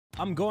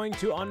I'm going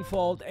to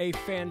unfold a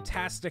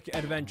fantastic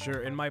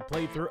adventure in my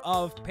playthrough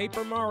of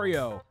Paper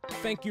Mario.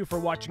 Thank you for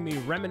watching me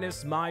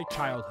reminisce my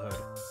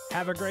childhood.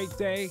 Have a great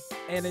day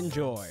and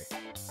enjoy.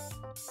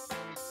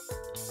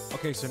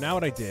 Okay, so now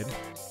what I did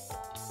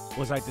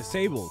was I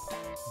disabled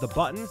the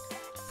button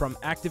from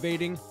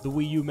activating the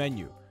Wii U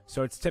menu.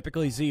 So it's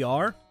typically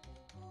ZR.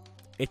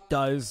 It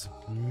does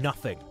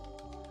nothing.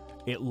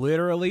 It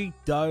literally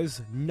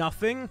does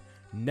nothing.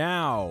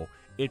 Now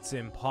it's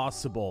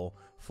impossible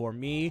for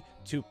me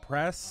to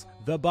press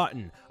the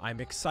button.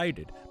 I'm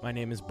excited. My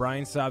name is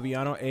Brian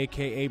Saviano,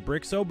 aka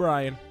Bricks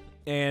O'Brien,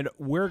 and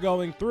we're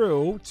going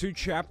through to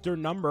chapter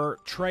number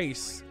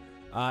Trace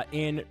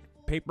in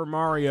Paper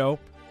Mario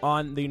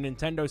on the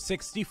Nintendo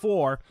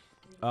 64.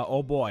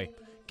 Oh boy,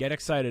 get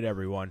excited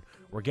everyone.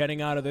 We're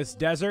getting out of this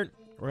desert.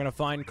 We're gonna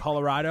find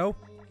Colorado.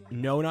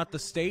 No, not the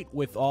state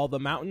with all the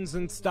mountains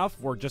and stuff.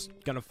 We're just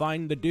gonna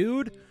find the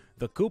dude,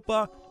 the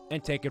Koopa,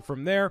 and take it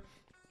from there.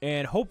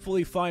 And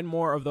hopefully find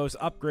more of those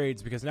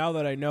upgrades, because now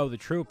that I know the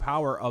true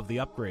power of the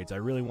upgrades, I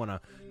really want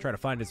to try to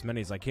find as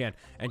many as I can.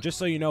 And just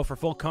so you know, for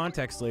full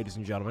context, ladies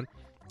and gentlemen,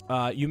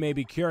 you may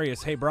be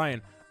curious, hey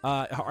Brian,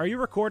 are you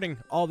recording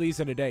all these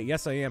in a day?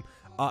 Yes, I am.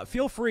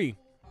 Feel free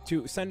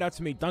to send out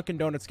to me Dunkin'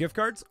 Donuts gift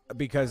cards,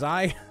 because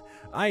I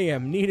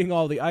am needing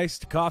all the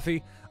iced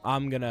coffee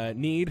I'm going to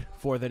need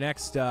for the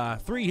next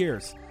 3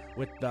 years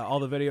with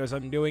all the videos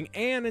I'm doing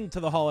and into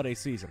the holiday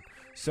season.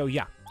 So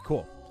yeah,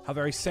 cool. How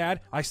very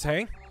sad, I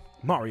say.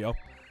 Mario,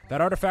 that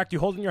artifact you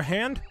hold in your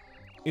hand,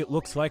 it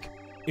looks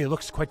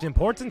quite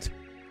important.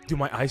 Do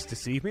my eyes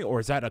deceive me, or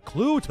is that a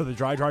clue to the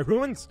dry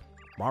ruins?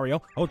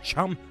 Mario, oh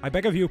chum, I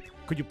beg of you,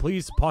 could you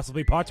please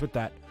possibly part with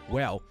that?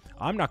 Well,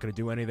 I'm not going to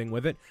do anything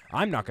with it.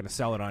 I'm not going to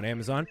sell it on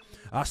Amazon.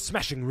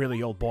 Smashing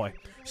really, old boy.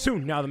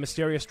 Soon now the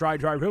mysterious dry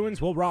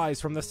ruins will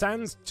rise from the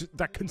sands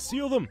that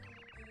conceal them.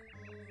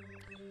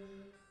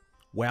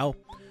 Well,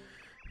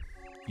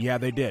 yeah,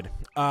 they did.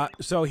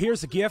 So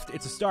here's a gift.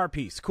 It's a star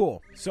piece.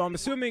 Cool. So I'm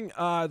assuming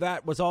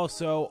that was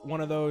also one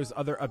of those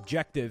other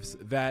objectives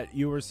that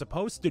you were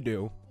supposed to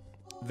do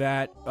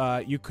that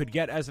you could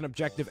get as an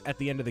objective at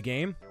the end of the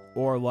game,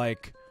 or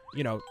like,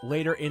 you know,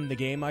 later in the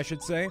game, I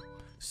should say.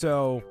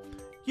 So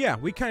yeah,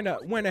 we kind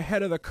of went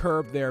ahead of the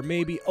curve there,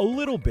 maybe a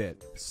little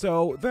bit.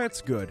 So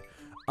that's good.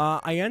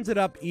 I ended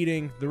up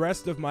eating the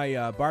rest of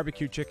my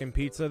barbecue chicken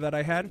pizza that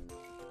I had,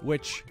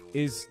 which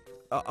is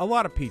a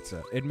lot of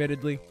pizza,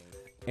 admittedly.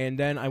 And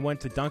then I went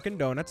to Dunkin'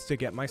 Donuts to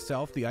get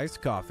myself the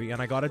iced coffee,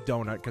 and I got a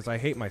donut because I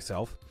hate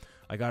myself.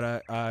 I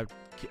got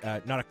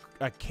not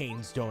a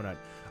Cane's donut,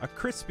 a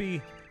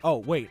crispy,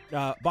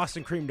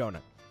 Boston cream donut.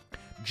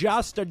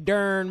 Just a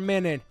darn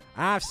minute,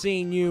 I've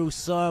seen you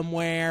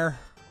somewhere.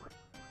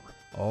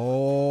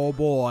 Oh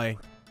boy.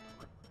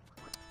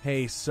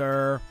 Hey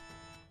sir,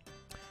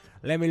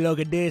 let me look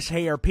at this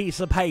here piece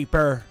of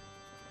paper.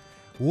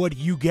 What do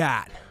you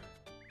got?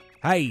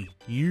 Hey,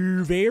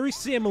 you're very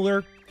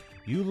similar.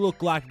 You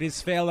look like this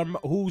fella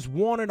who's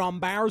wanted on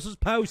Bowser's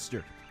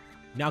poster.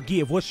 Now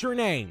what's your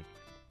name?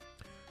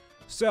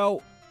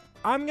 So,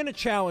 I'm going to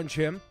challenge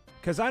him,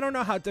 because I don't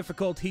know how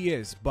difficult he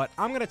is, but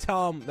I'm going to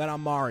tell him that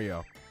I'm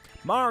Mario.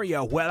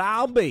 Mario, well,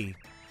 I'll be.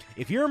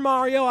 If you're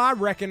Mario, I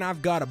reckon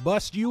I've got to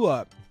bust you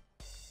up.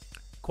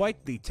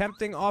 Quite the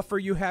tempting offer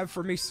you have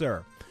for me,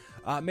 sir.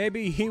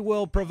 Maybe he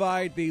will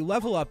provide the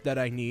level up that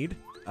I need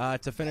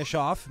to finish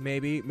off.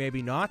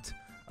 Maybe not.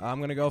 I'm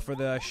going to go for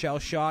the shell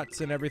shots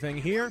and everything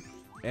here,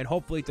 and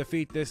hopefully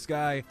defeat this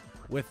guy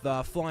with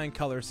flying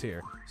colors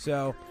here.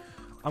 So,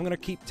 I'm going to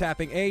keep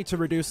tapping A to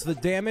reduce the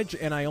damage,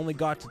 and I only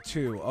got to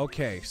 2.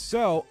 Okay,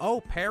 so,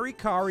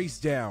 Parikari's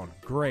down.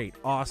 Great,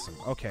 awesome.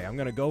 Okay, I'm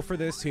going to go for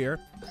this here.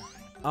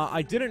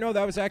 I didn't know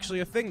that was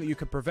actually a thing, that you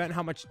could prevent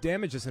how much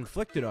damage is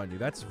inflicted on you.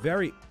 That's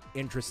very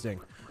interesting.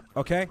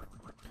 Okay,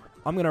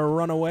 I'm going to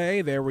run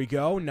away. There we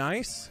go.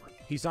 Nice.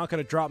 He's not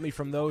going to drop me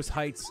from those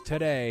heights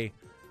today.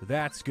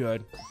 That's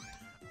good.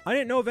 I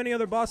didn't know of any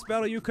other boss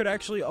battle you could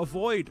actually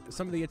avoid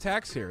some of the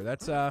attacks here.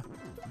 That's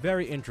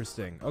very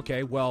interesting.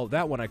 Okay, well,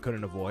 that one I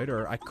couldn't avoid,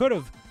 or I could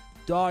have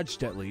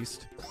dodged at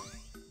least.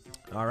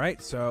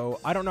 Alright,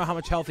 so I don't know how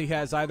much health he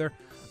has either.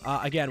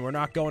 Again, we're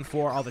not going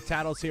for all the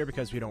tattles here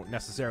because we don't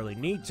necessarily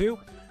need to.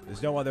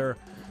 There's no other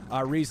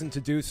reason to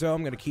do so.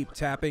 I'm going to keep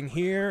tapping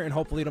here, and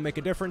hopefully it'll make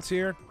a difference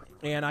here.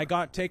 And I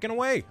got taken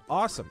away.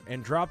 Awesome.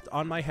 And dropped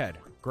on my head.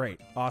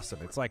 Great. Awesome.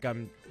 It's like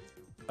I'm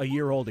a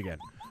year old again.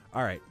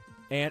 Alright,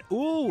 and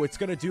ooh, it's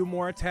gonna do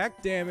more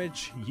attack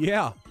damage.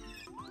 Yeah,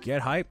 get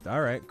hyped.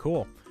 Alright,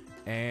 cool.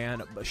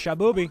 And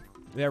Shabooby,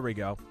 there we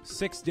go.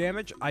 6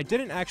 damage. I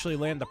didn't actually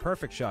land the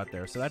perfect shot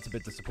there, so that's a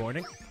bit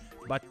disappointing.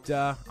 But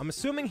I'm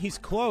assuming he's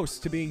close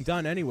to being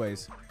done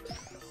anyways.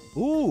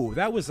 Ooh,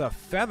 that was a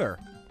feather.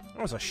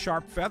 That was a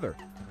sharp feather.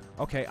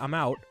 Okay, I'm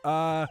out.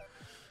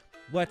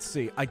 Let's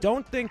see. I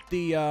don't think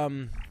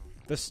the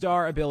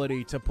star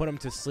ability to put him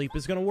to sleep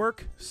is gonna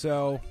work,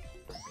 so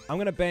I'm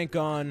going to bank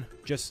on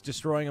just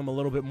destroying him a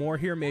little bit more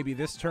here. Maybe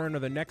this turn or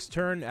the next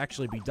turn,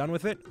 actually be done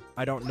with it.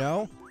 I don't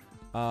know.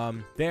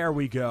 There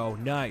we go.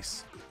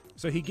 Nice.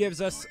 So he gives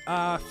us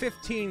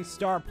 15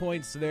 star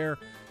points there.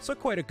 So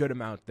quite a good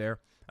amount there.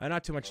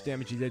 Not too much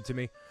damage he did to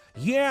me.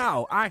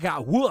 Yeah, I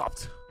got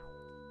whooped.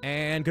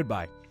 And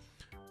goodbye.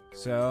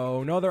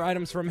 So no other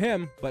items from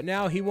him, but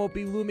now he won't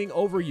be looming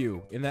over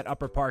you in that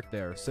upper part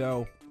there.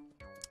 So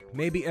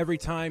maybe every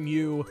time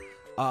you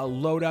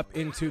load up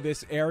into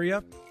this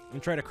area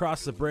and try to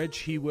cross the bridge,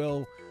 he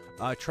will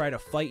try to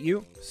fight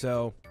you.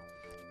 So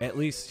at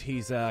least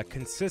he's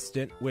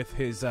consistent with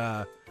his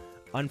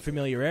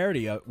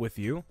unfamiliarity with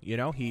you. You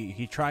know,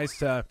 he tries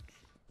to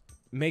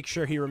make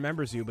sure he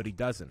remembers you, but he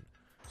doesn't.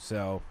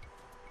 So,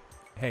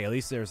 hey, at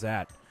least there's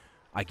that.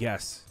 I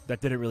guess. That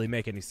didn't really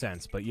make any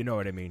sense, but you know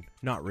what I mean.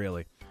 Not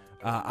really.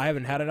 I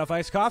haven't had enough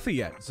iced coffee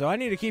yet, so I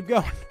need to keep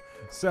going.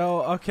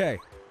 So, okay.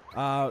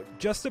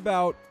 Just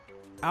about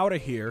out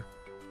of here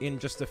in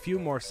just a few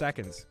more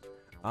seconds.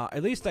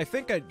 At least I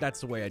think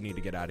that's the way I need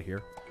to get out of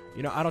here.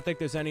 You know, I don't think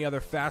there's any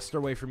other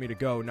faster way for me to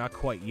go. Not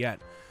quite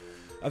yet.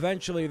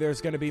 Eventually,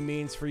 there's going to be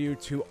means for you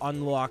to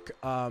unlock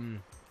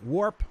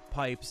warp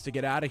pipes to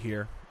get out of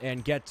here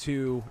and get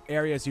to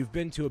areas you've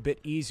been to a bit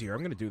easier. I'm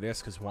going to do this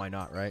because why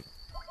not, right?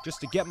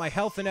 Just to get my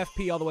health and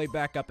FP all the way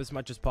back up as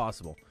much as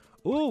possible.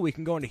 Ooh, we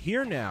can go into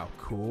here now.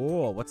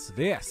 Cool. What's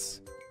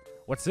this?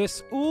 What's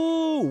this?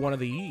 Ooh, one of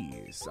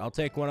these. I'll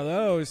take one of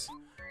those.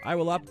 I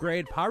will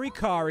upgrade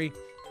Parikari.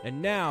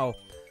 And now,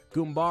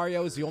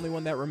 Goombario is the only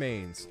one that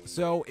remains.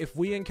 So, if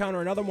we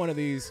encounter another one of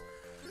these,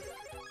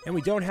 and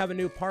we don't have a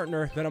new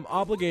partner, then I'm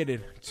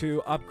obligated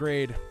to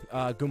upgrade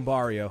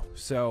Goombario.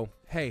 So,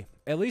 hey,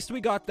 at least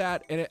we got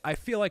that, and I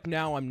feel like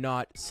now I'm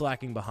not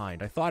slacking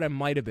behind. I thought I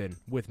might have been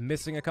with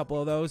missing a couple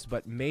of those,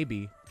 but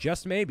maybe,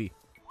 just maybe,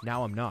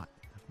 now I'm not.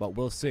 But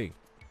we'll see.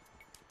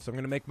 So I'm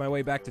going to make my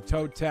way back to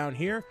Toad Town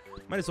here.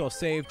 Might as well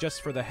save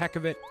just for the heck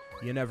of it.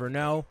 You never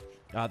know.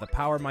 The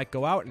power might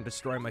go out and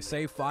destroy my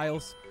save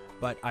files,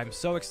 but I'm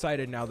so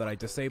excited now that I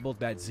disabled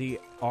that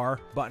ZR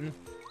button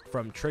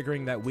from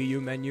triggering that Wii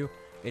U menu.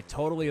 It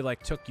totally,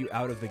 like, took you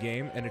out of the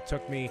game, and it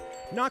took me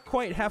not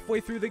quite halfway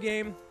through the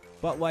game,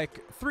 but like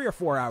 3 or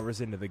 4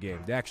 hours into the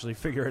game to actually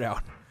figure it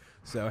out.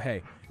 So,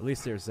 hey, at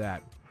least there's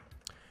that.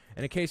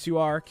 And in case you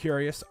are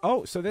curious,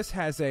 oh, so this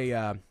has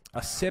a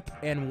sip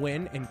and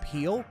win and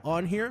peel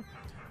on here.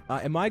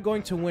 Am I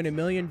going to win $1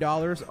 million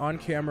on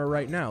camera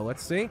right now?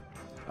 Let's see.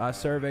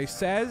 Survey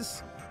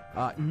says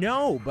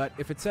no, but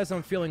if it says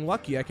I'm feeling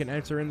lucky, I can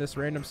enter in this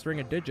random string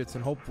of digits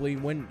and hopefully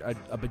win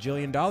a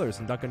bajillion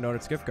dollars in Dunkin'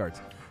 Donuts gift cards.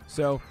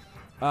 So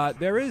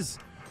there is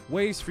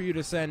ways for you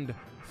to send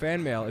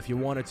fan mail if you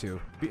wanted to.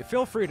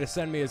 Feel free to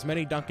send me as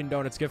many Dunkin'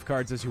 Donuts gift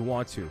cards as you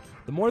want to.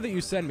 The more that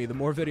you send me, the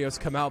more videos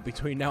come out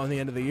between now and the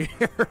end of the year.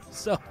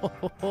 So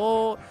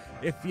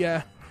if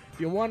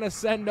you want to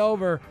send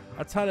over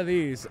a ton of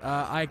these,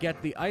 I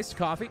get the iced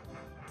coffee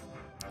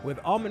with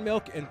almond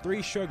milk and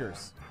 3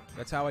 sugars.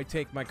 That's how I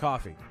take my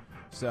coffee.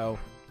 So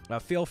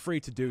feel free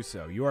to do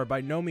so. You are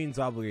by no means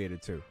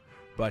obligated to.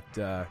 But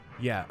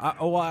yeah, I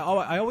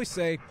always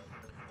say,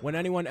 when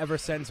anyone ever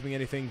sends me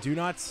anything, do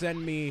not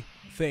send me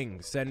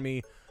things. Send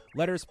me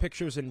letters,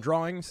 pictures, and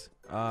drawings.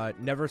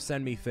 Never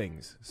send me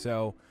things.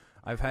 So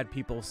I've had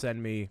people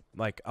send me,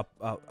 like,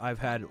 I've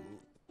had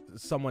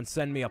someone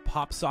send me a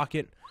pop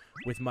socket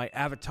with my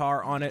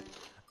avatar on it.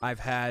 I've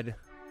had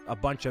a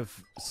bunch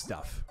of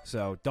stuff.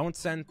 So don't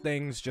send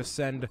things. Just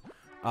send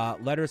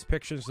letters,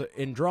 pictures,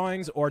 and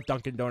drawings, or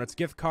Dunkin' Donuts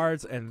gift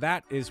cards. And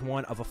that is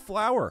one of a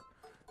flower.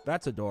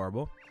 That's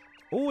adorable.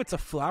 Oh, it's a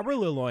flower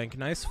Liloink.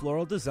 Nice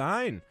floral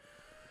design.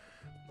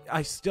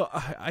 I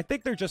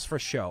think they're just for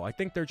show. I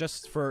think they're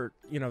just for,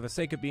 you know, the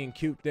sake of being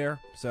cute there.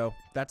 So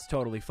that's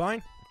totally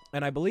fine.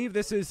 And I believe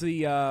this is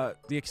the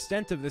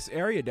extent of this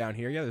area down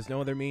here. Yeah, there's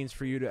no other means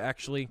for you to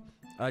actually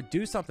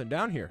do something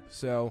down here.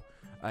 So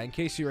in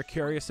case you were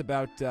curious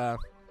about,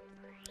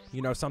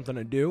 you know, something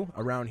to do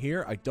around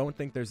here, I don't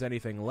think there's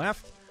anything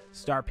left.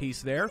 Star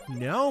piece there.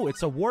 No,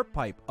 it's a warp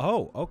pipe.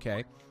 Oh,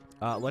 okay.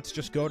 Let's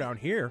just go down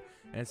here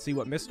and see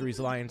what mysteries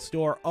lie in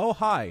store. Oh,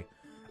 hi.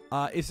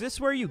 Is this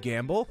where you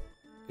gamble?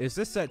 Is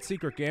this that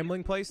secret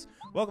gambling place?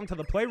 Welcome to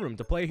the playroom.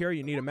 To play here,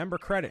 you need a member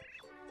credit.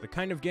 The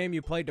kind of game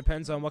you play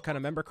depends on what kind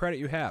of member credit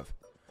you have.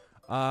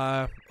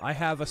 I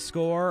have a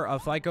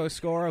FICO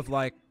score of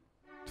like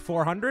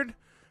 400.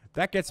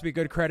 That gets me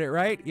good credit,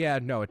 right? Yeah,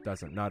 no, it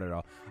doesn't. Not at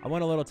all. I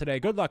won a little today.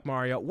 Good luck,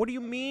 Mario. What do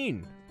you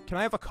mean? Can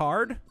I have a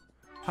card?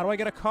 How do I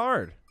get a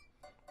card?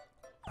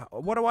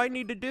 What do I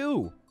need to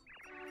do?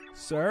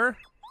 Sir?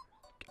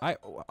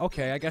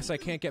 Okay, I guess I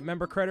can't get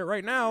member credit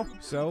right now,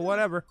 so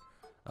whatever.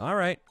 All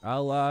right,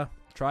 I'll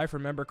try for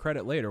member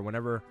credit later,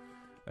 whenever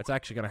that's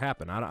actually going to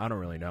happen. I don't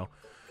really know.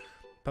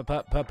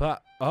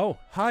 Oh,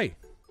 hi.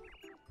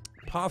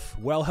 Puff.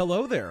 Well,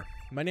 hello there.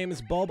 My name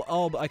is Bulb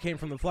Ulb. I came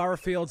from the flower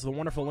fields, the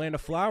wonderful land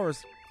of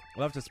flowers.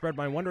 I love to spread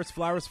my wondrous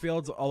flowers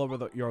fields all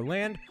over your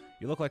land.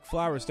 You look like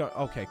flowers, don't...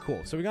 Okay,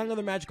 cool. So we got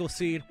another magical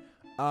seed.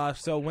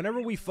 So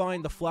whenever we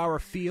find the flower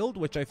field,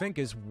 which I think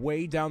is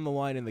way down the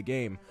line in the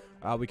game,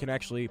 we can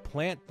actually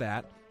plant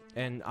that.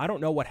 And I don't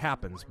know what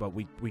happens, but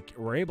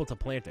we're able to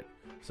plant it.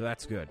 So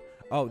that's good.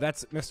 Oh,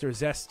 that's Mr.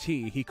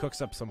 Zesty. He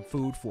cooks up some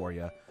food for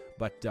you.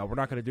 But we're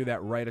not going to do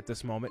that right at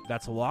this moment.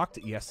 That's locked.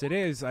 Yes, it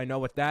is. I know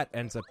what that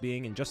ends up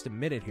being in just a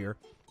minute here.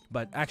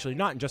 But actually,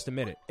 not in just a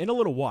minute. In a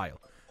little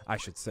while, I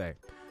should say.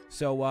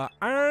 So,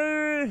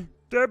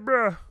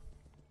 Deborah.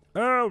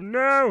 Oh,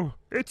 no.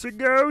 It's a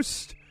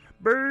ghost.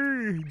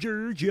 Brr,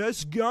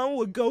 just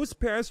go. A ghost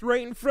passed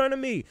right in front of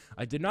me.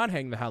 I did not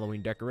hang the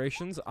Halloween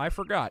decorations. I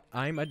forgot.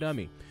 I'm a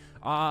dummy.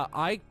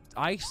 I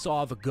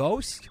saw the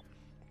ghost.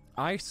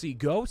 I see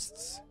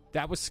ghosts.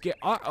 That was scary.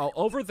 Uh-oh,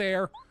 over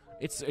there.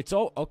 It's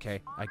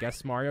okay. I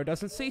guess Mario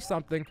doesn't see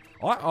something.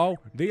 Uh-oh,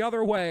 the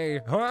other way.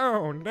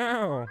 Oh,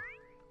 no.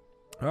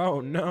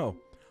 Oh, no.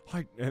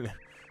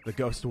 The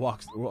ghost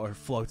walks or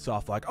floats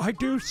off like, I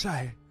do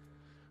say.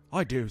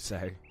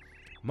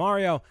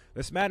 Mario,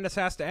 this madness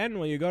has to end.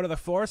 Will you go to the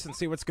forest and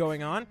see what's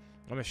going on?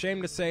 I'm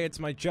ashamed to say it's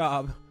my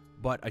job,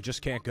 but I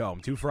just can't go. I'm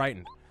too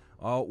frightened.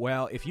 Oh,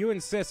 well, if you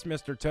insist,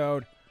 Mr.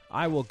 Toad,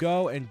 I will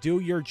go and do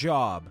your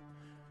job.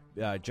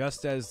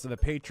 Just as the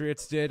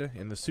Patriots did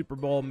in the Super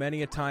Bowl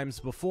many a times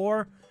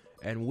before,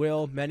 and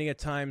will many a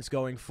times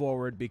going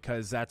forward,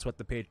 because that's what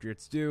the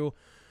Patriots do,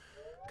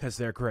 because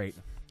they're great.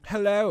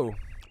 Hello.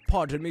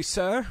 Pardon me,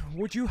 sir.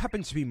 Would you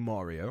happen to be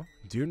Mario?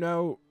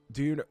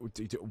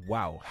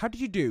 Wow. How do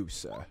you do,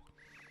 sir?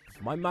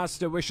 My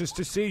master wishes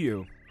to see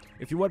you.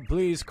 If you would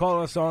please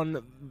call us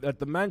at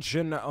the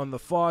mansion on the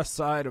far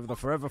side of the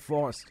Forever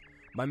Forest.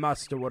 My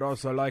master would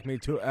also like me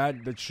to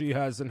add that she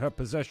has in her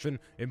possession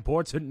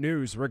important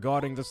news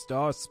regarding the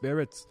star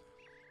spirits.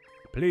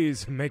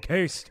 Please make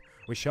haste.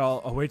 We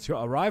shall await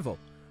your arrival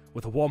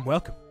with a warm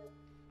welcome.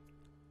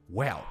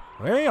 Well,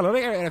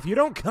 if you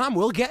don't come,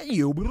 we'll get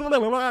you.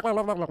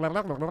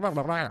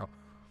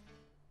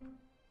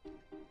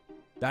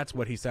 That's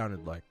what he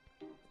sounded like.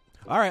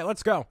 All right,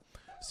 let's go.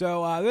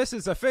 So this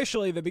is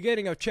officially the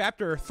beginning of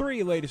Chapter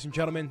 3, ladies and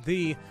gentlemen.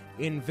 The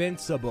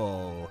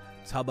Invincible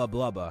Tubba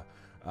Blubba.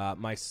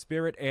 My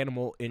spirit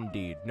animal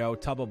indeed. No,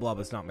 Tubba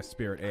Blubba's not my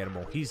spirit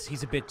animal.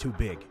 He's a bit too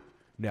big.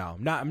 No,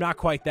 I'm not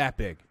quite that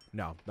big.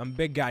 No, I'm a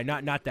big guy.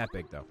 Not that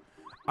big, though.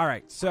 All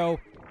right, so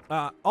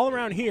all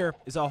around here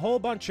is a whole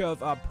bunch of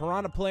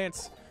piranha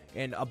plants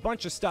and a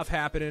bunch of stuff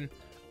happening.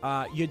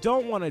 You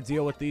don't want to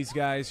deal with these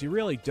guys. You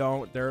really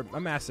don't. They're a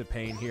massive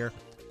pain here.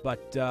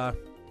 But,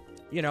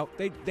 you know,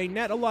 they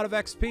net a lot of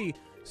XP,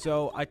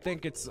 so I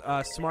think it's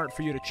smart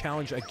for you to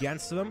challenge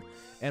against them.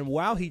 And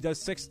wow, he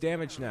does 6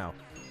 damage now.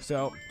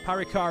 So,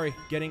 Parikari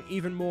getting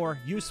even more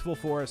useful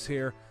for us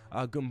here.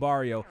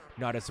 Goombario,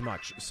 not as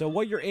much. So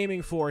what you're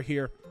aiming for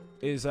here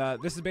is,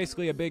 this is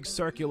basically a big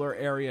circular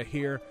area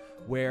here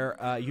where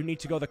you need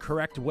to go the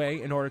correct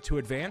way in order to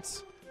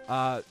advance.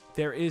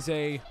 There is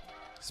a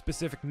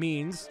specific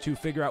means to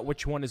figure out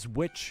which one is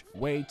which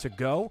way to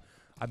go.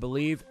 I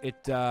believe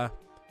it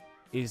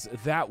is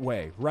that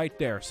way, right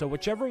there. So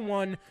whichever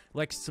one,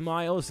 like,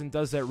 smiles and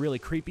does that really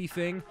creepy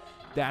thing,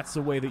 that's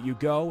the way that you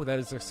go. That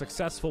is a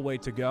successful way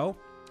to go,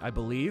 I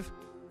believe.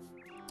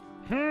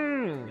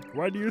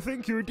 What do you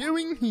think you're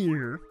doing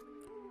here?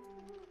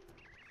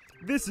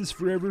 This is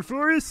Forever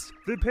Forest.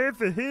 The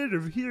path ahead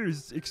of here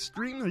is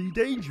extremely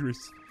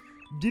dangerous.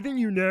 Didn't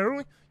you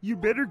know? You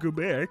better go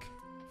back.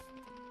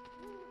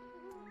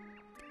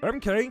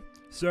 Okay,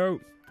 so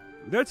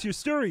that's your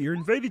story. You're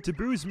invited to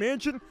Boo's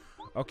mansion?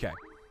 Okay.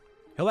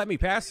 He'll let me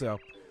pass, though.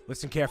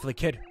 Listen carefully,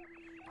 kid.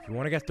 If you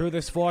want to get through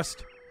this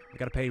forest, you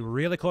gotta pay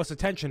really close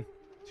attention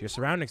to your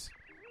surroundings.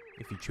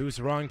 If you choose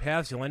the wrong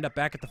paths, you'll end up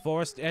back at the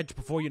forest edge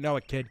before you know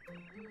it, kid.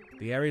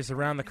 The areas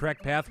around the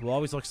correct path will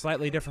always look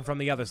slightly different from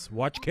the others.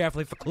 Watch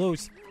carefully for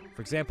clues.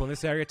 For example, in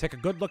this area, take a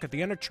good look at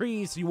the inner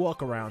trees you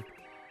walk around.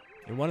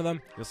 In one of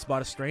them, you'll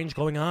spot a strange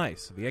glowing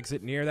eyes. The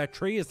exit near that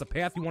tree is the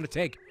path you want to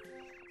take.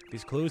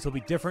 These clues will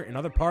be different in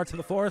other parts of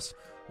the forest.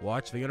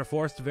 Watch the inner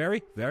forest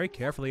very, very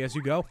carefully as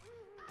you go.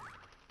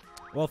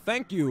 Well,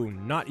 thank you,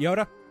 not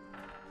Yoda.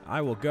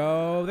 I will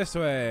go this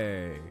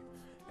way.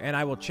 And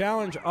I will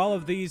challenge all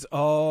of these.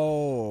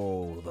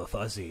 Oh, the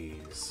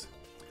fuzzies.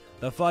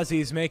 The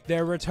fuzzies make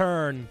their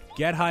return.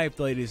 Get hyped,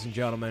 ladies and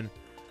gentlemen.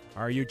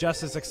 Are you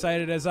just as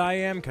excited as I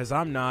am? Because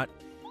I'm not.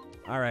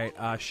 All right,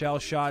 shell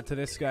shot to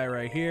this guy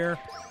right here.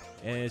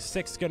 And is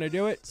 6 going to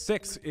do it?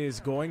 6 is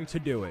going to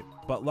do it.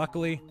 But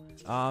luckily,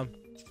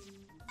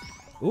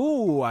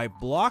 ooh, I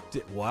blocked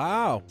it.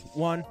 Wow.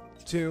 1,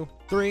 2,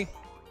 3.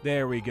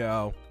 There we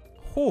go.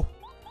 Whew.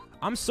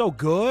 I'm so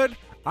good.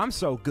 I'm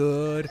so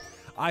good.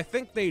 I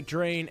think they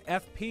drain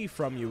FP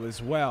from you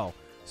as well.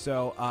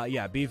 So,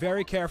 yeah, be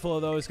very careful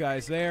of those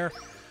guys there.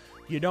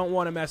 You don't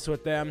want to mess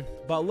with them.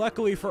 But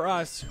luckily for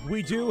us,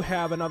 we do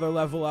have another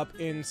level up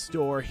in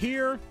store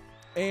here.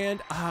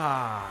 And,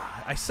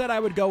 I said I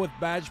would go with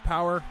badge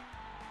power.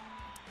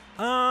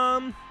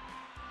 But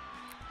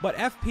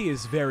FP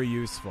is very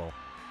useful.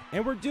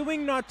 And we're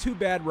doing not too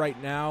bad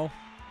right now.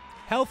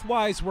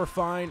 Health-wise, we're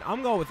fine.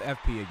 I'm going with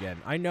FP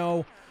again. I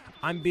know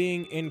I'm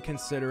being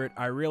inconsiderate.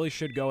 I really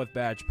should go with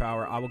badge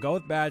power. I will go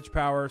with badge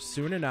power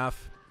soon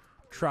enough.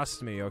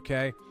 Trust me,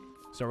 okay?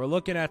 So we're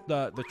looking at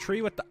the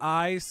tree with the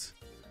eyes.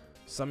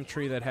 Some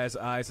tree that has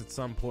eyes at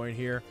some point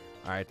here.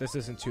 All right, this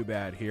isn't too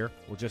bad here.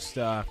 We'll just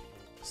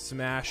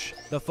smash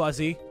the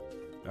fuzzy.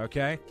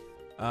 Okay.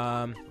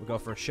 We'll go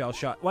for a shell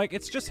shot. Like,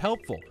 it's just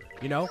helpful,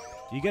 you know?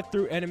 You get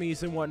through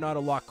enemies and whatnot a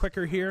lot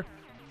quicker here.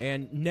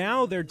 And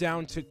now they're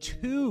down to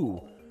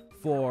 2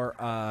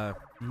 for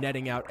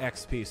netting out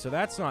XP, so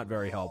that's not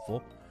very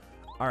helpful.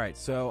 All right,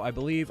 so I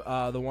believe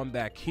the one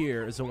back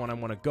here is the one I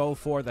want to go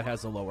for that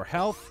has a lower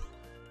health.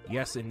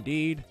 Yes,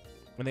 indeed.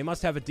 And they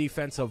must have a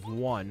defense of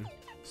 1.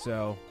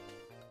 So,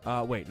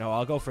 wait, no,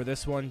 I'll go for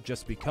this one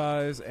just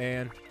because,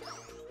 and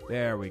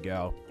there we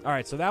go. All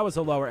right, so that was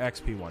a lower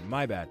XP one.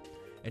 My bad.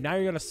 And now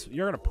you're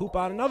gonna poop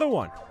out another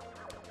one.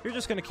 You're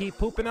just gonna keep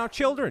pooping out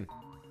children.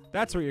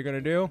 That's what you're gonna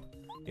do.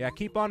 Yeah,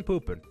 keep on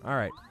pooping. All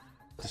right,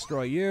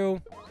 destroy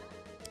you.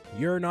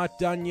 You're not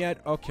done yet.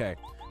 Okay,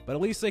 but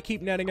at least they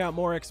keep netting out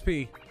more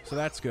XP, so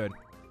that's good.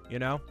 You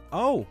know?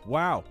 Oh,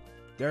 wow.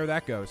 There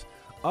that goes.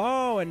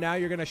 Oh, and now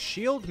you're gonna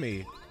shield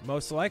me,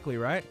 most likely,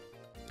 right?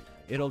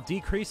 It'll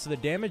decrease the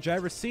damage I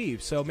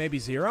receive, so maybe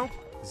 0?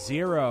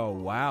 0.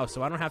 Wow,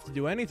 so I don't have to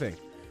do anything.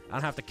 I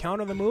don't have to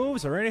counter the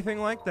moves or anything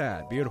like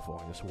that.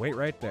 Beautiful. Just wait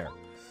right there.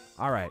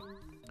 All right.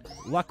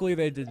 Luckily,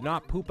 they did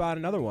not poop out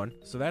another one,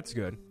 so that's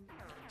good.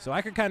 So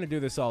I could kind of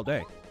do this all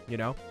day, you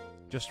know?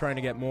 Just trying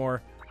to get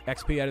more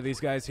XP out of these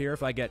guys here.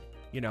 If I get,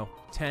 you know,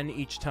 10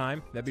 each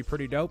time, that'd be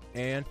pretty dope.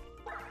 And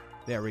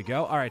there we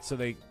go. All right, so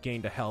they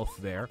gained a health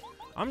there.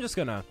 I'm just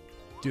going to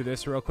do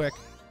this real quick.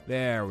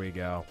 There we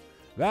go.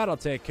 That'll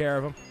take care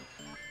of them.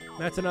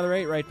 That's another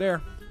 8 right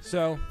there.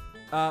 So,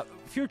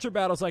 future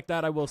battles like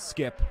that I will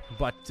skip.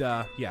 But,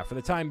 yeah, for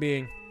the time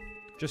being,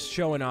 just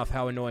showing off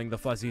how annoying the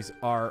fuzzies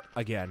are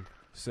again.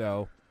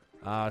 So,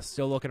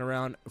 still looking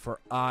around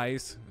for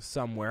eyes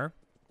somewhere.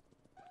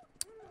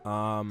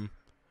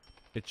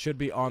 It should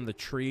be on the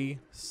tree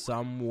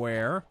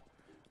somewhere.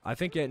 I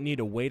think you need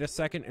to wait a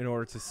second in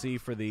order to see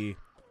for the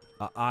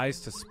eyes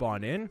to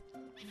spawn in.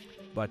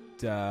 But,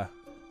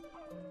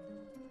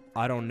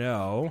 I don't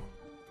know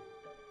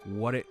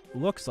what it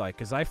looks like,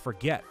 because I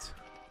forget.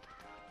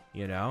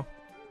 You know?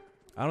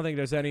 I don't think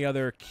there's any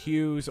other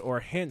cues or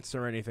hints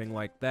or anything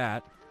like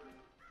that.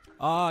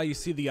 Ah, you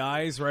see the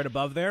eyes right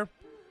above there?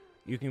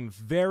 You can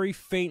very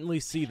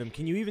faintly see them.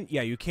 Can you even...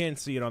 Yeah, you can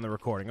see it on the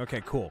recording.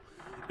 Okay, cool.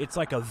 It's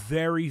like a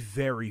very,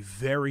 very,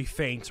 very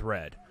faint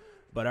red.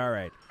 But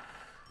alright.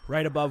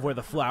 Right above where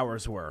the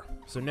flowers were.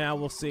 So now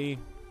we'll see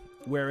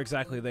where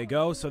exactly they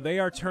go. So they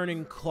are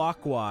turning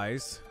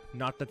clockwise.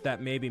 Not that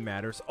that maybe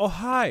matters. Oh,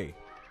 hi!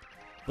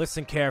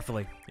 Listen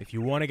carefully. If you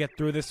want to get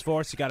through this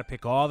forest, you got to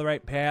pick all the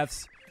right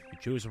paths. You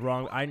choose the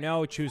wrong... I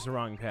know, choose the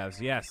wrong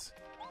paths. Yes.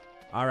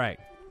 Alright.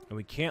 And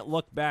we can't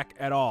look back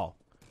at all.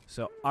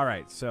 So,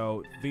 alright.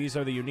 So, these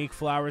are the unique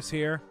flowers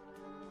here.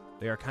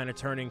 They are kind of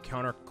turning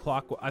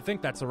counterclockwise. I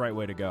think that's the right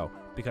way to go.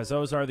 Because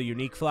those are the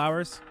unique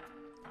flowers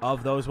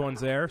of those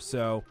ones there.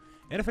 So,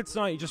 and if it's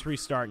not, you just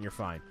restart and you're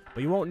fine.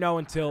 But you won't know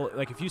until...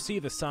 Like, if you see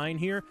the sign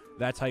here,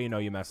 that's how you know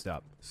you messed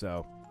up.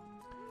 So,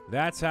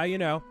 that's how you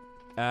know.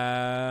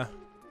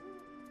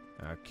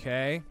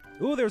 Okay.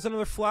 Ooh, there's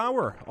another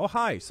flower. Oh,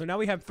 hi. So now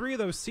we have 3 of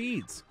those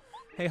seeds.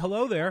 Hey,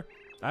 hello there.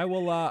 I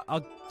will,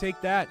 I'll take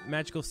that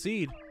magical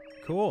seed.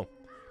 Cool.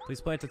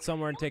 Please plant it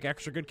somewhere and take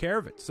extra good care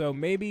of it. So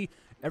maybe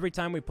every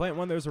time we plant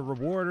one, there's a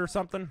reward or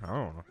something. I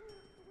don't know.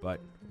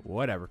 But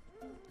whatever.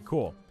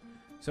 Cool.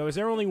 So is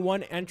there only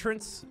one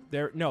entrance?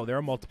 No, there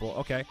are multiple.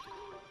 Okay.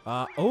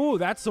 Oh,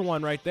 that's the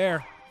one right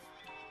there.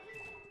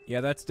 Yeah,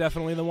 that's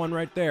definitely the one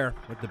right there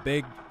with the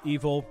big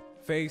evil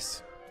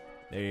face.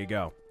 There you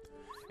go.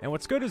 And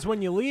what's good is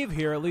when you leave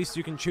here, at least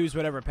you can choose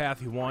whatever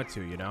path you want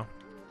to, you know?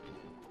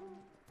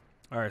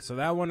 Alright, so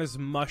that one is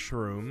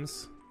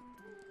mushrooms.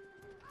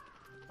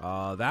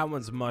 That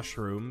one's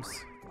mushrooms.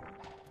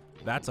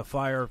 That's a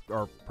fire,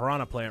 or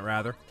piranha plant,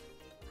 rather.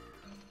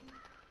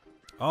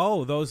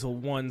 Oh, those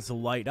ones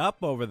light up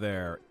over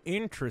there.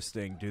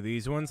 Interesting. Do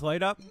these ones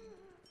light up?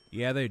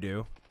 Yeah, they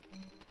do.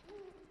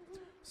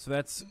 So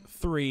that's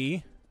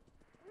 3.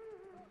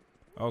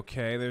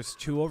 Okay, there's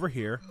 2 over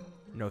here.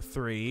 No,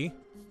 3.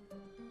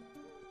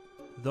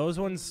 Those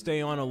ones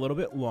stay on a little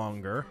bit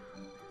longer.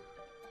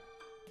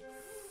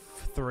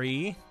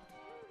 3.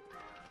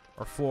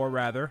 Or 4,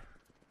 rather.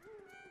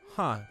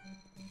 Huh.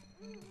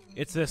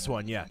 It's this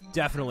one, yeah,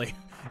 definitely.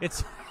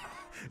 It's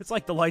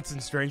like the lights in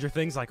Stranger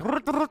Things, like...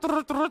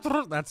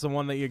 That's the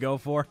one that you go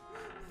for.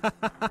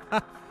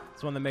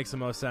 It's one that makes the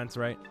most sense,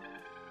 right?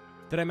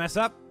 Did I mess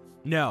up?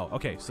 No.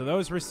 Okay, so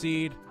those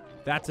recede.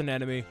 That's an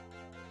enemy.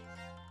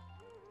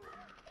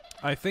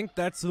 I think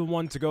that's the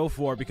one to go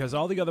for because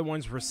all the other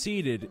ones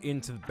receded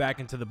back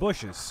into the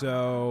bushes.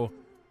 So,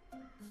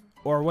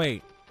 or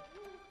wait,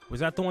 was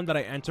that the one that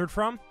I entered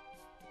from?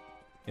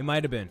 It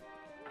might have been.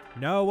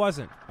 No, it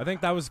wasn't. I think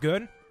that was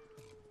good.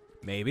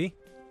 Maybe.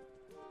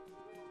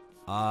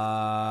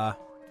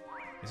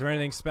 Is there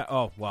anything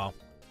oh, well,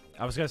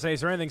 I was gonna say,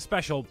 is there anything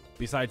special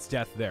besides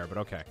death there? But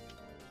okay.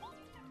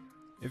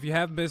 If you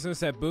have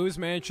business at Boo's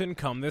Mansion,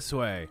 come this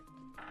way.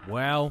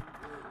 Well.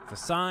 The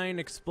sign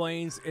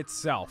explains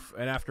itself,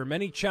 and after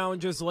many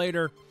challenges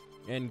later,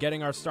 and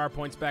getting our star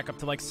points back up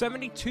to like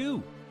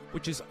 72,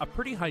 which is a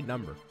pretty high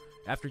number,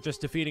 after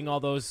just defeating all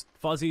those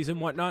fuzzies and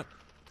whatnot,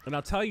 and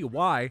I'll tell you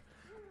why,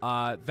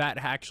 that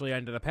actually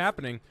ended up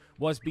happening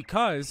was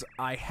because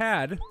I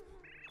had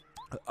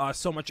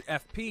so much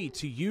FP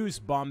to use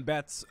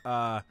Bombette's,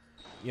 the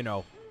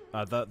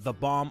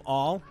bomb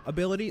all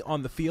ability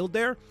on the field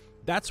there.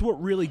 That's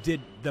what really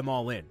did them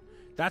all in.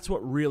 That's what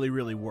really,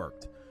 really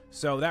worked.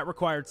 So that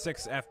required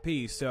 6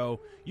 FP, so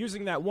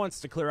using that once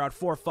to clear out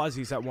 4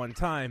 fuzzies at one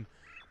time,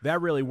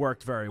 that really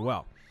worked very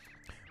well.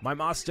 My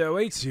master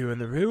awaits you in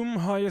the room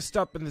highest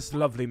up in this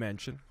lovely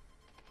mansion.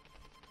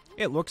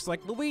 It looks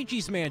like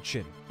Luigi's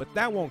mansion, but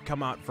that won't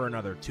come out for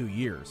another 2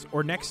 years,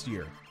 or next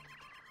year.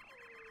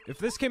 If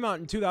this came out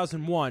in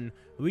 2001,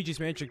 Luigi's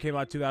Mansion came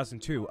out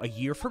 2002. A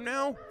year from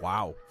now?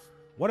 Wow.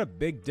 What a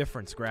big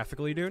difference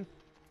graphically, dude.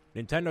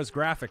 Nintendo's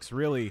graphics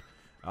really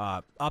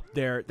up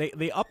their...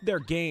 They upped their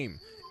game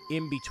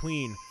in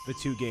between the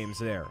 2 games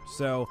there.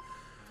 So,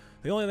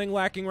 the only thing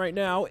lacking right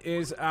now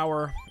is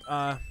our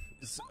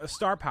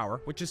star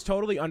power, which is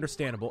totally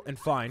understandable and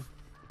fine.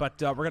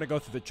 But we're going to go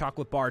through the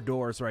chocolate bar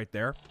doors right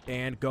there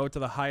and go to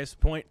the highest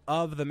point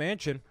of the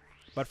mansion.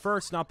 But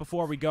first, not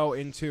before we go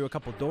into a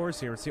couple doors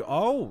here and see...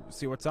 Oh,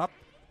 see what's up?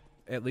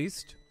 At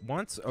least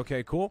once?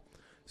 Okay, cool.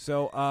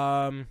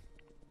 So,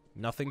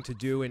 nothing to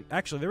do in...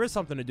 Actually, there is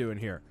something to do in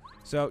here.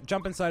 So,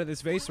 jump inside of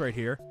this vase right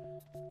here.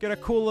 Get a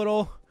cool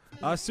little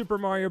Super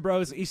Mario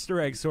Bros.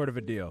 Easter egg sort of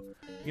a deal.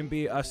 You can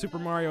be Super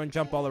Mario and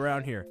jump all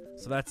around here.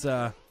 So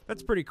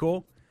that's pretty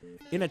cool.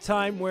 In a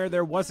time where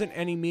there wasn't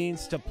any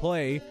means to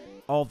play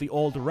all the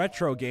old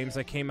retro games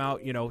that came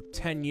out,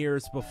 10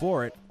 years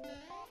before it,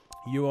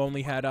 you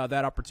only had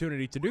that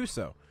opportunity to do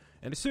so.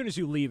 And as soon as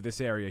you leave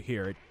this area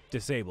here, it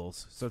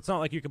disables. So it's not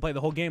like you can play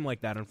the whole game like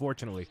that,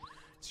 unfortunately.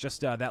 It's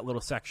just that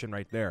little section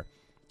right there.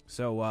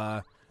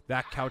 So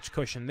that couch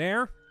cushion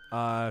there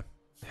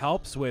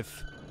helps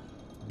with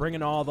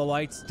bringing all the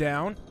lights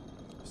down.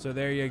 So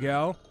there you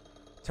go.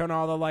 Turn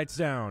all the lights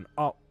down.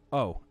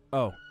 Oh,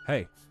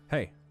 hey,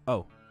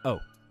 oh.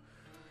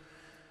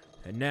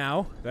 And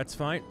now, that's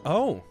fine.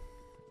 Oh,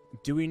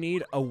 do we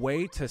need a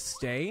way to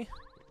stay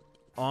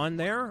on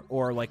there,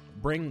 or like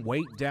bring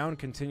weight down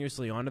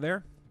continuously onto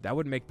there? That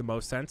would make the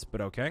most sense,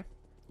 but okay,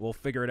 we'll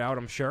figure it out,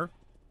 I'm sure.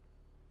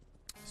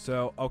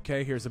 So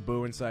okay, here's a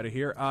boo inside of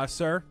here.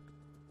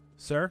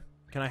 Sir,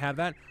 can I have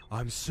that?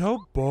 I'm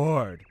so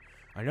bored.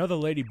 I know the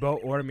lady boat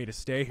ordered me to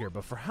stay here,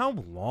 but for how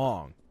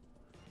long?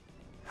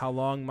 How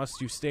long must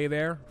you stay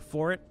there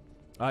for it?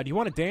 Do you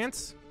want to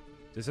dance?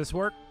 Does this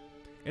work?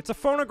 It's a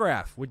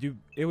phonograph.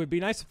 It would be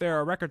nice if there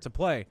are a record to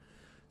play.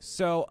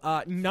 So,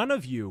 none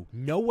of you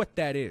know what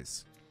that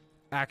is,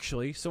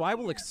 actually, so I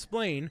will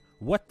explain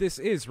what this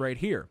is right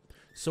here.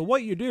 So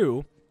what you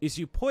do is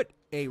you put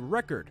a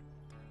record,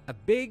 a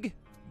big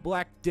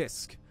black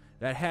disc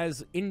that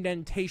has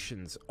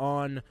indentations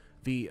on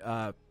the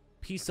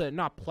piece of,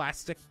 not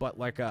plastic, but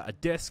like a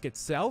disc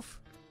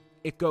itself.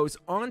 It goes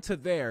onto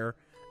there,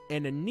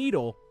 and a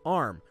needle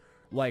arm,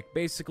 like,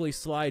 basically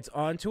slides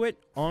onto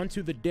it,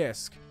 onto the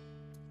disc,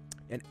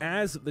 and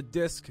as the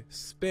disc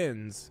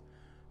spins,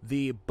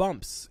 the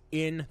bumps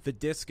in the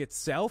disc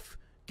itself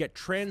get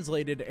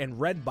translated and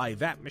read by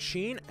that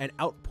machine and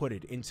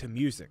outputted into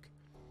music.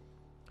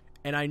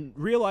 And I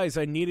realized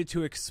I needed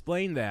to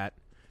explain that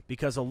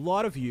because a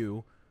lot of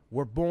you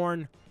were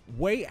born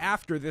way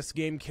after this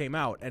game came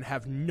out and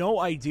have no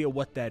idea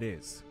what that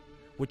is.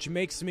 Which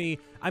makes me...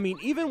 I mean,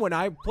 even when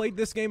I played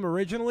this game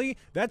originally,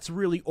 that's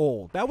really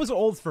old. That was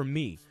old for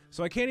me.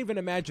 So I can't even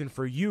imagine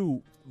for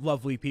you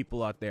lovely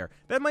people out there.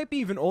 That might be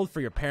even old for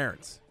your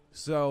parents.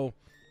 So...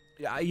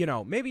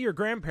 maybe your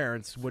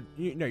grandparents would,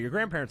 your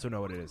grandparents would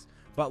know what it is.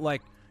 But,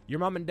 like, your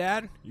mom and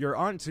dad, your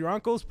aunts, your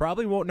uncles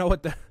probably won't know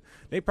what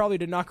they probably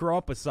did not grow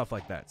up with stuff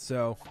like that.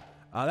 So,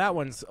 that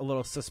one's a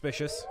little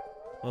suspicious,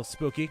 a little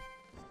spooky.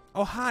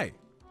 Oh, hi.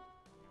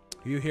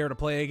 Are you here to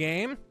play a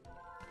game?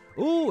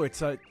 Ooh,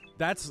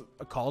 that's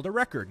called a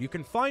record. You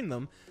can find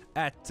them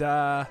at,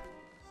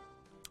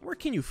 where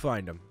can you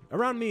find them?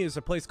 Around me is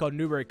a place called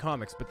Newbury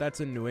Comics, but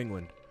that's in New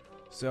England.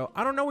 So,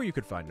 I don't know where you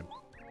could find them.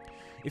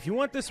 If you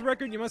want this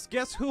record, you must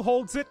guess who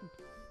holds it.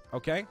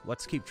 Okay,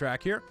 let's keep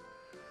track here.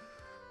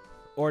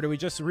 Or do we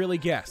just really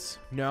guess?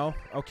 No?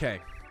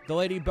 Okay. The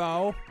Lady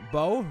Bo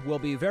will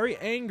be very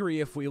angry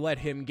if we let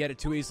him get it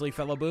too easily,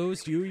 fellow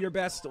boos. Do your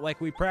best like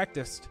we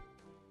practiced.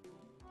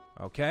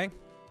 Okay.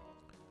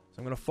 So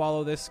I'm going to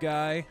follow this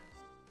guy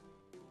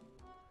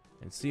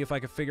and see if I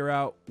can figure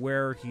out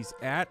where he's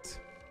at.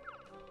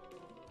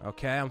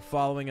 Okay, I'm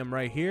following him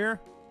right here.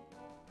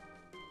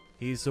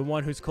 He's the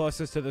one who's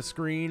closest to the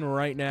screen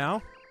right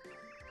now.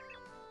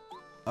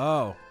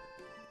 Oh.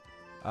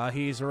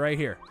 He's right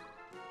here.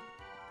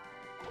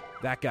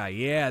 That guy.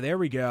 Yeah, there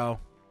we go.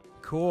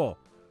 Cool.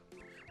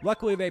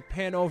 Luckily, they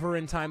pan over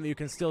in time that you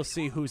can still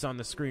see who's on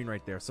the screen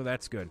right there, so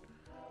that's good.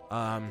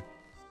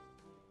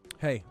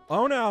 Hey.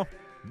 Oh, no.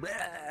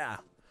 Blah.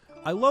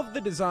 I love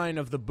the design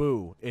of the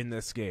Boo in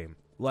this game.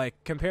 Like,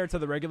 compared to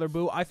the regular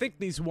Boo, I think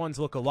these ones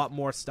look a lot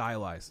more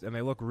stylized, and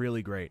they look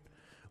really great.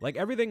 Like,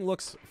 everything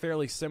looks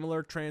fairly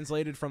similar,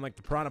 translated from, like,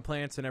 the piranha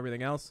plants and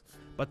everything else.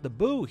 But the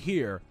Boo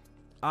here,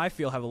 I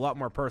feel, have a lot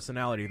more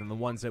personality than the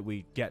ones that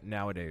we get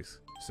nowadays.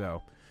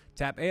 So,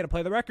 Tap A to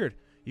play the record.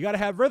 You got to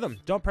have rhythm.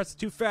 Don't press it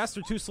too fast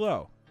or too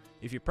slow.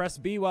 If you press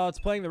B while it's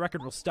playing, the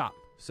record will stop.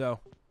 So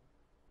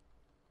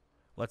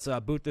let's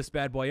boot this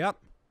bad boy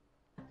up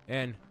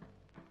and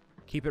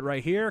keep it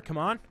right here. Come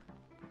on.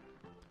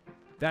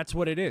 That's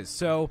what it is.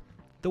 So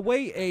the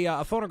way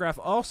a phonograph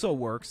also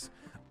works,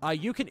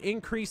 you can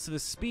increase the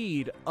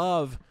speed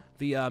of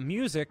the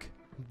music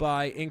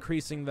by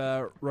increasing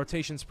the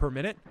rotations per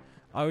minute.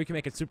 You can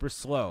make it super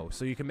slow.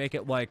 So you can make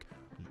it like,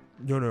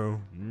 you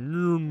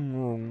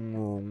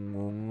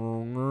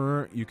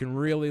can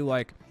really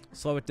like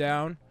slow it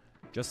down,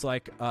 just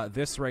like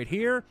this right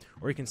here,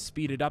 or you can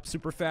speed it up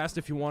super fast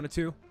if you wanted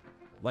to,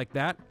 like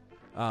that.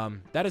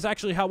 That is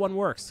actually how one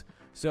works.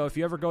 So if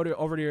you ever go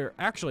over to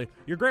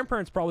your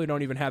grandparents probably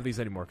don't even have these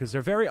anymore because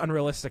they're very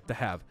unrealistic to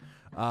have.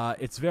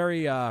 It's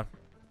very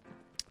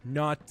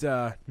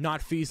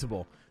not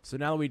feasible. So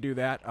now that we do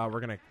that, we're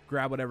gonna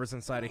grab whatever's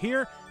inside of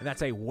here, and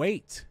that's a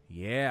weight.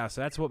 Yeah,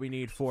 so that's what we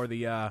need for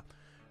the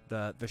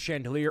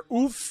chandelier.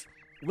 Oof!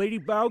 Lady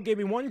Bow gave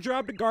me one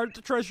job to guard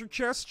the treasure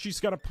chest. She's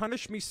gonna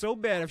punish me so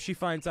bad if she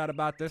finds out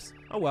about this.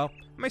 Oh well,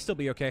 I may still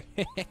be okay.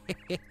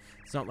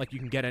 It's not like you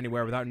can get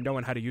anywhere without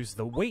knowing how to use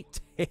the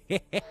weight.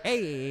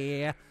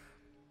 I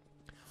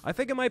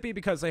think it might be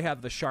because they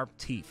have the sharp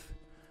teeth.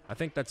 I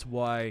think that's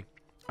why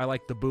I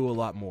like the Boo a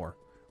lot more.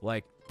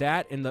 Like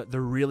that and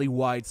the really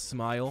wide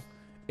smile.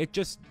 It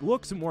just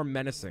looks more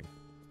menacing.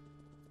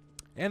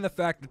 And the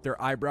fact that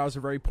their eyebrows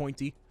are very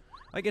pointy.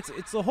 Like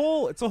it's a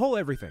whole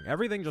everything.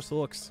 Everything just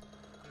looks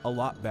a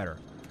lot better.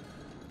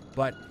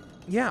 But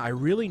yeah, I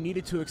really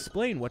needed to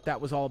explain what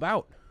that was all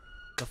about.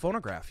 The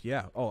phonograph,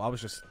 yeah. Oh, I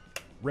was just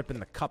ripping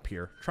the cup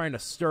here, trying to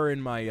stir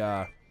in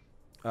my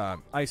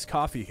iced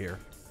coffee here.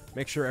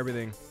 Make sure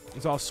everything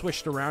is all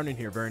swished around in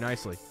here very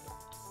nicely.